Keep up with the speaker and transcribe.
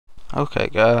Okay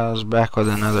guys, back with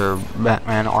another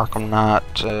Batman Arkham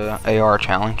Knight AR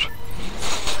challenge.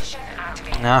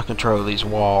 Now I control these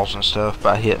walls and stuff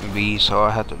by hitting B, so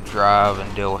I have to drive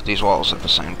and deal with these walls at the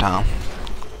same time.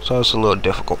 So it's a little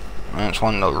difficult. And it's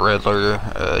one of the regular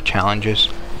challenges.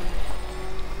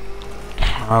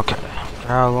 Okay,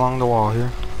 drive along the wall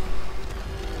here.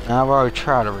 Now I've already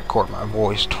tried to record my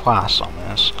voice twice on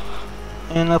this,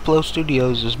 and Upload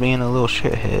Studios is being a little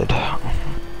shithead.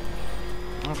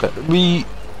 Okay, B,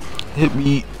 hit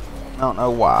B. I don't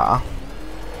know why,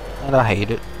 and I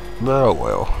hate it, but oh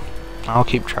well. I'll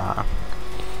keep trying.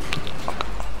 Okay.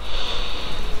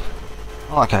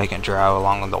 I like how you can drive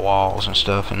along with the walls and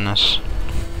stuff in this.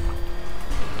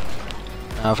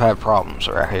 I've had problems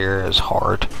right here. It's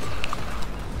hard.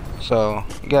 So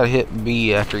you gotta hit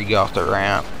B after you get off the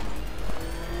ramp.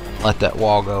 And let that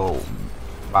wall go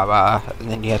bye bye. And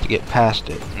then you have to get past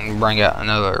it and bring out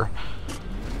another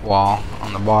wall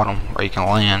on the bottom where you can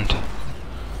land.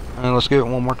 And let's give it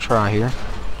one more try here.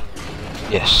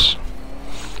 Yes.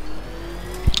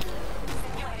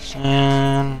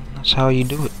 And that's how you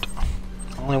do it.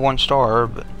 Only 1 star,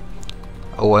 but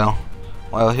oh well.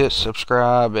 Well, hit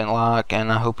subscribe and like,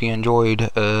 and I hope you enjoyed.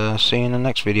 See you in the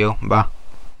next video. Bye.